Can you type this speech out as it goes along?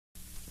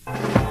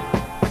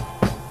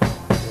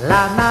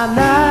La na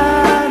na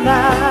na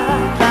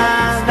na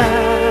na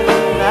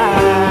na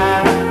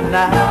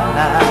na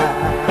na.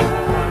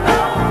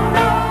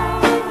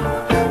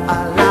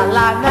 La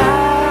la na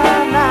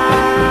na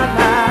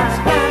na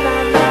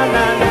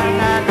na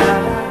na na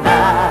na.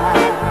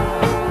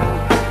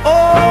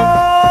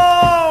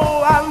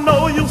 Oh, I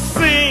know you've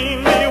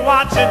seen me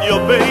watching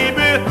your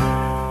baby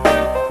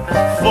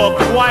for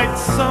quite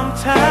some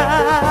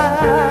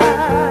time.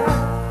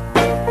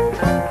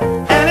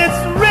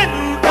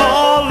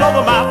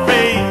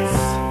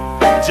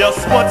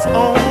 Just what's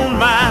on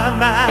my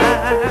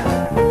mind.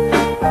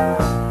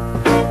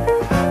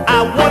 I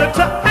wanted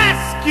to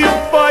ask you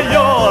for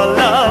your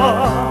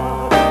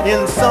love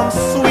in some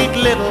sweet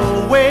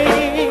little way.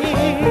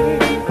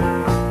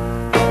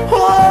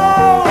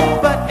 Oh,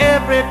 but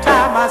every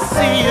time I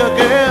see you,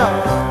 girl,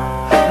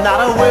 not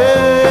a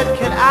word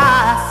can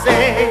I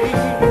say.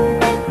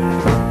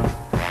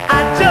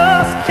 I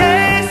just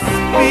can't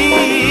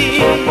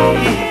speak.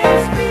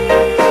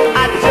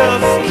 I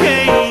just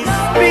can't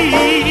speak.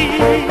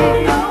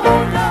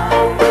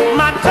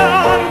 My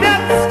tongue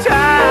gets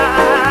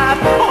tied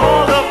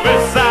all up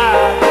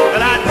inside,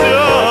 and I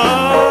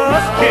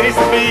just can't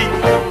speak.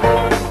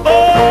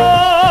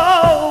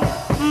 Oh,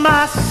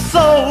 my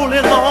soul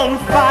is on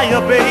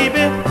fire,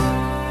 baby,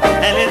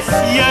 and it's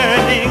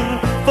yearning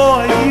for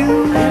you.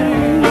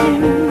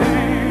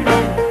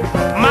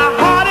 My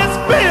heart is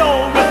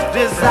filled with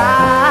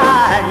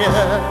desire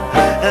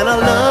and a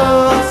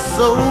love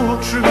so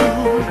true.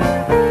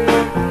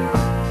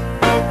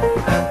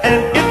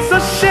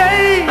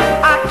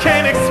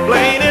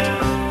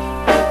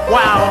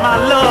 While my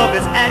love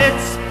is at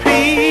its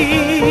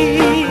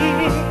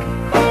peak,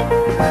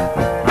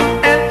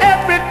 and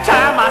every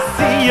time I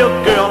see you,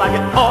 girl, I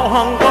get all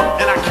hung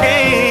up and I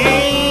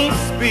can't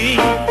speak.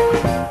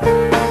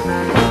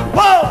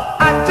 Whoa,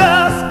 I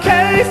just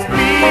can't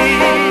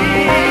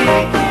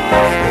speak.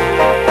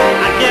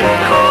 I get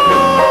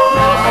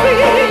cold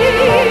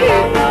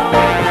feet.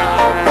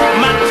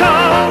 My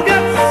tongue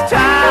gets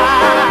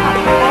tied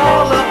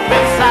all up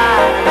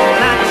inside,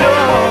 and I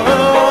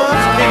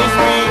just can't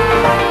speak.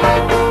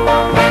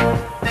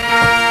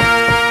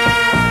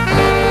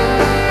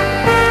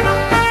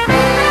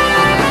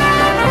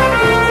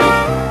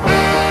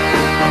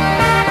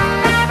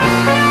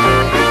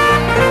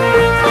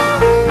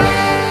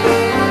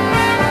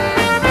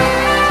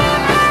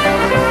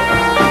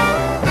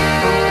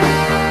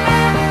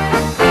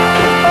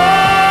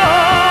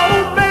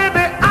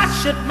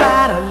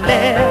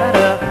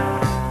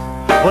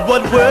 But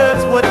what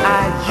words would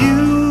I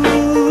use?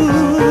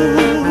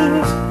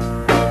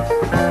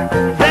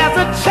 There's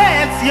a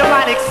chance you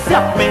might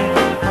accept me,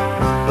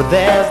 but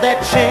there's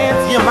that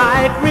chance you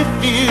might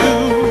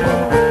refuse.